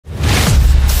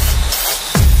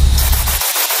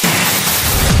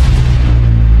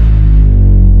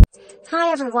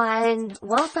everyone,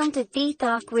 welcome to Tea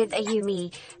Talk with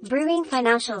Ayumi, brewing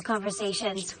financial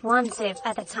conversations one sip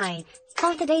at a time.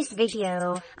 For today's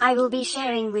video, I will be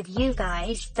sharing with you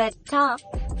guys the top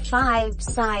 5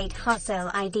 side hustle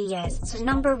ideas. So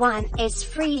number 1 is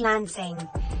freelancing.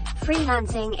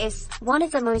 Freelancing is one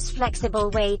of the most flexible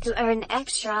way to earn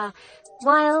extra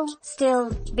while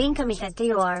still being committed to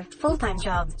your full-time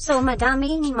job. So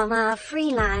madaming mga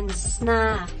freelance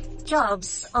na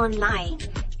jobs online.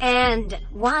 And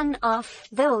one of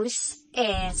those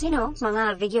is,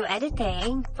 mga video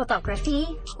editing,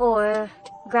 photography, or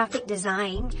graphic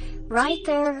design,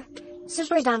 writer.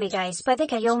 Super dami guys, pwede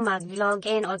kayong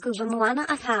mag-login or kung gumawa ng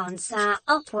account sa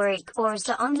Upwork or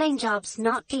sa online jobs,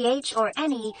 not PH or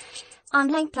any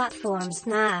online platforms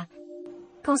na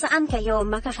kung saan kayo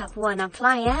makakakuha ng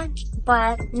client.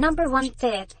 But number 1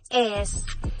 tip is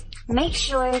make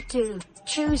sure to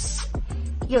choose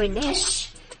your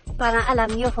niche para alam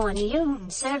nyo kung ano yung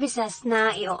services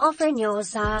na i-offer nyo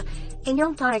sa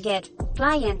inyong target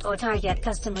client or target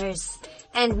customers.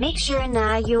 And make sure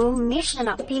na yung niche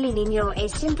na napili ninyo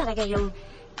is yun talaga yung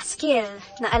skill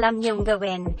na alam nyong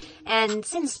gawin and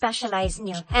sin-specialize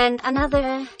nyo. And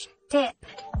another tip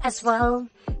as well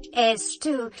is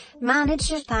to manage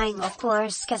your time, of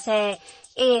course, kasi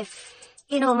if,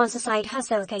 magsa-side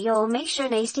hustle kayo, make sure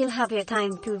na you still have your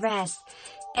time to rest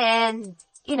and,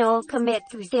 commit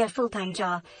with their full-time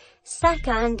job.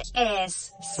 Second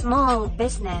is small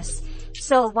business.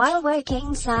 So while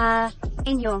working sa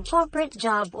inyong corporate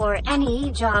job or any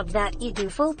job that you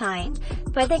do full-time,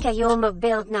 pwede kayo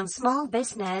mag-build ng small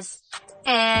business.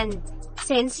 And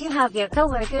since you have your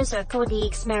coworkers or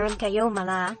colleagues, meron kayo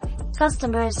mga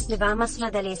customers, di ba? Mas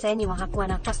madali sa inyo makakuha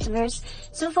ng customers.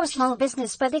 So for small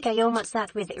business, pwede kayo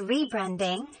mag-start with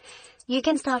rebranding. You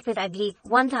can start with, I believe,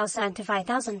 1,000 to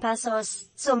 5,000 pesos.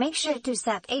 So make sure to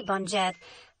set a budget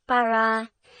para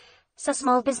sa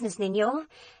small business ninyo.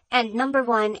 And number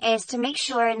 1 is to make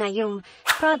sure na yung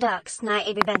products na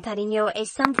ibibenta ninyo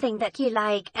is something that you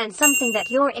like and something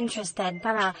that you're interested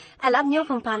para alam nyo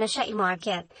kung paano siya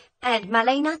i-market. And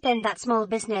malay natin that small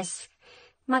business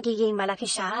magiging malaki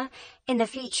siya in the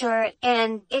future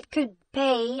and it could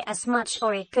pay as much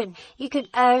or you could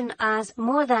earn as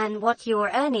more than what you're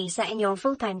earning sa inyong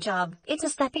full-time job. It's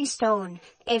a stepping stone.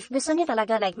 If gusto niyo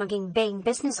talaga maging big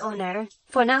business owner,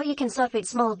 for now you can start with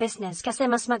small business kasi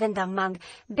mas magandang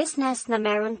mag-business na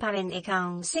meron pa rin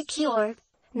ikang secure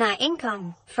na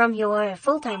income from your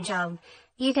full-time job.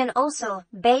 You can also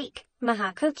bake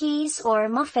mga cookies or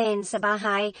muffins sa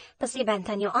bahay, tas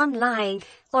ibenta nyo online,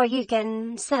 or you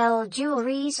can sell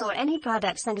jewelries or any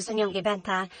products na gusto nyong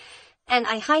ibenta. And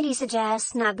I highly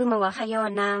suggest na gumawa kayo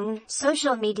ng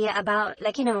social media about,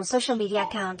 social media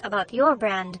account about your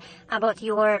brand, about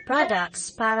your products,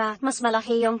 para mas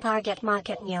malaki yung target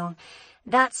market nyo.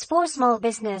 That's for small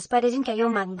business. Pwede din kayo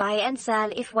mag-buy and sell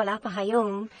if wala pa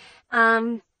kayong,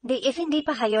 if hindi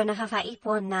pa kayo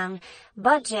nakakaipon ng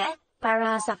budget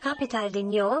para sa capital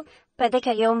ninyo, pwede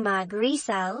kayong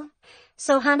mag-resell.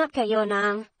 So, hanap kayo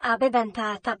ng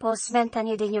bebenta, tapos benta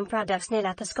nyo din yung products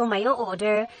nila. Tapos kung may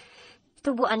order,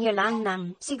 tubuan nyo lang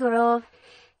ng siguro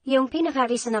yung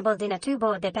pinaka-reasonable din na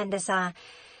tubo, depende sa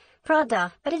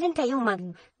product. Pwede din kayong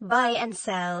mag-buy and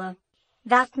sell.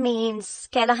 That means,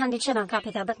 kailangan din siya ng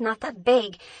capital, but not that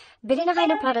big. Bili na kayo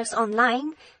ng products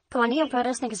online, kung ano yung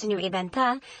products na gusto nyo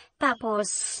ibenta,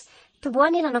 tapos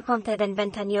tubuan nila ng konti din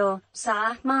benta nyo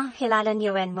sa mahilala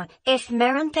nyo. If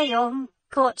meron kayong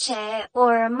kotse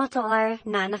or motor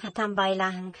na nakatambay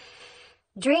lang,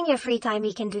 during your free time,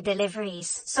 you can do deliveries.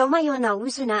 So ngayon na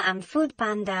uso na ang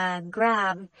Foodpanda,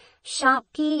 Grab,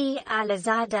 Shopee,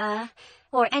 Lazada,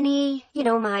 or any,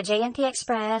 mga J&T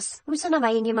Express. Uso na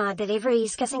ba yun yung mga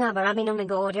deliveries kasi nga marami nang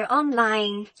nag-order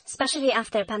online. Especially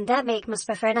after pandemic, mas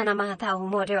prefer na ng mga taong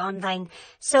order online.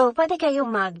 So, pwede kayong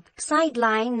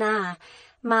mag-sideline na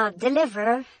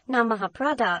mag-deliver ng mga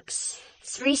products.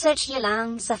 Research nyo lang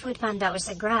sa Foodpanda or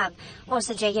sa Grab or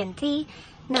sa J&T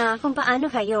na kung paano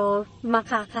kayo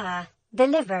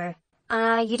makaka-deliver.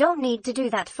 You don't need to do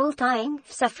that full-time.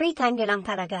 Sa free time nyo lang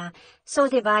talaga.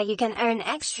 So, diba, you can earn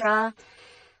extra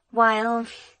while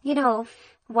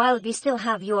you still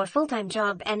have your full-time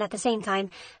job and at the same time,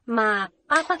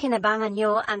 mapapakinabangan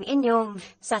nyo ang inyong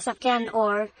sasakyan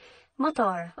or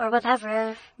motor or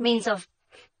whatever means of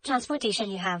transportation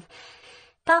you have.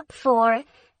 Top 4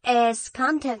 is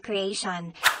content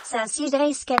creation. So, as you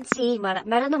guys can see,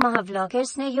 meron ng mga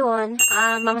vloggers na yun,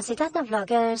 mga sikat na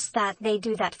vloggers that they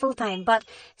do that full-time. But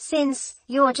since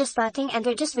you're just starting and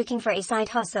you're just looking for a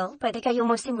side hustle, pwede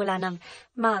kayong magsimula ng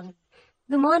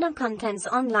gumawa ng contents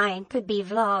online. Could be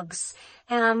vlogs,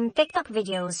 TikTok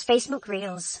videos, Facebook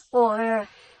Reels,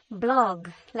 or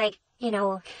blog. Like,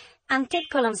 ang tip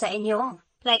ko lang sa inyo,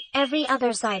 like every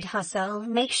other side hustle,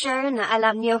 make sure na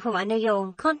alam nyo kung ano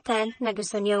yung content na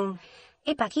gusto nyong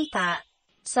ipakita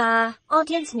sa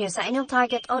audience nyo, sa inyong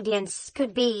target audience.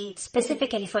 Could be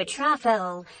specifically for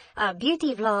travel,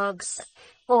 beauty vlogs,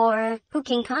 or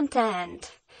cooking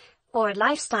content, or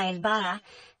lifestyle ba.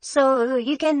 So,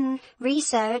 you can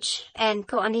research and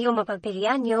kung ano yung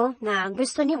mapagpilian nyo na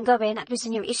gusto nyo gawin at gusto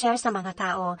nyo i-share sa mga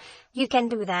tao, you can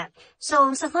do that.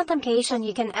 So, sa content creation,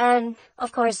 you can earn,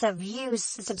 of course, views,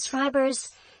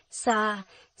 subscribers, sa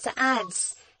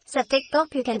ads. Sa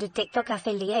TikTok, you can do TikTok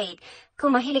affiliate.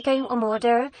 Kung mahilig kayong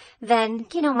umorder, then,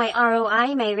 may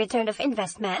ROI, may return of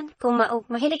investment. Kung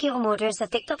mahilig kayong umorder sa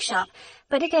TikTok shop,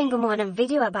 pwede kayong gumawa ng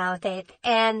video about it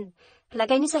and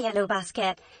lagay nyo sa yellow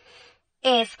basket.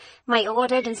 If may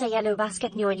order dun sa yellow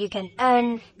basket nyo, you can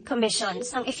earn commissions.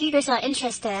 If you guys are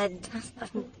interested,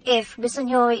 if gusto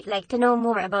nyo like to know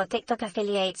more about TikTok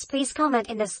affiliates, please comment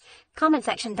in this comment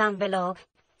section down below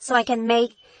so I can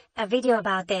make a video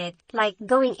about it, like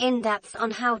going in depth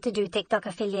on how to do TikTok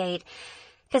affiliate.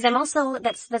 Because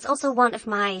that's also one of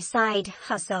my side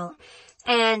hustle.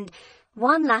 And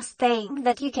one last thing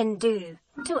that you can do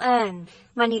to earn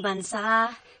money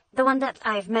bansa, the one that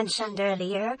I've mentioned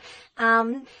earlier,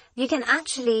 you can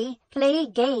actually play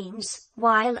games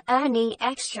while earning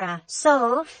extra.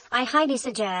 So, I highly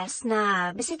suggest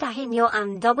na bisitahin nyo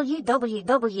ang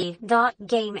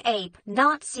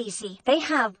www.gameape.cc. They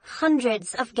have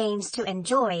hundreds of games to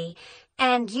enjoy,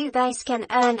 and you guys can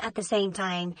earn at the same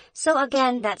time. So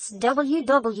again, that's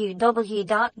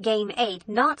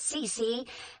www.gameape.cc.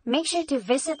 Make sure to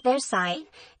visit their site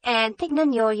and tignan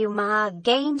nyo yung mga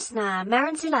games na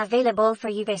meron sila available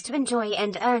for you guys to enjoy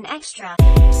and earn extra.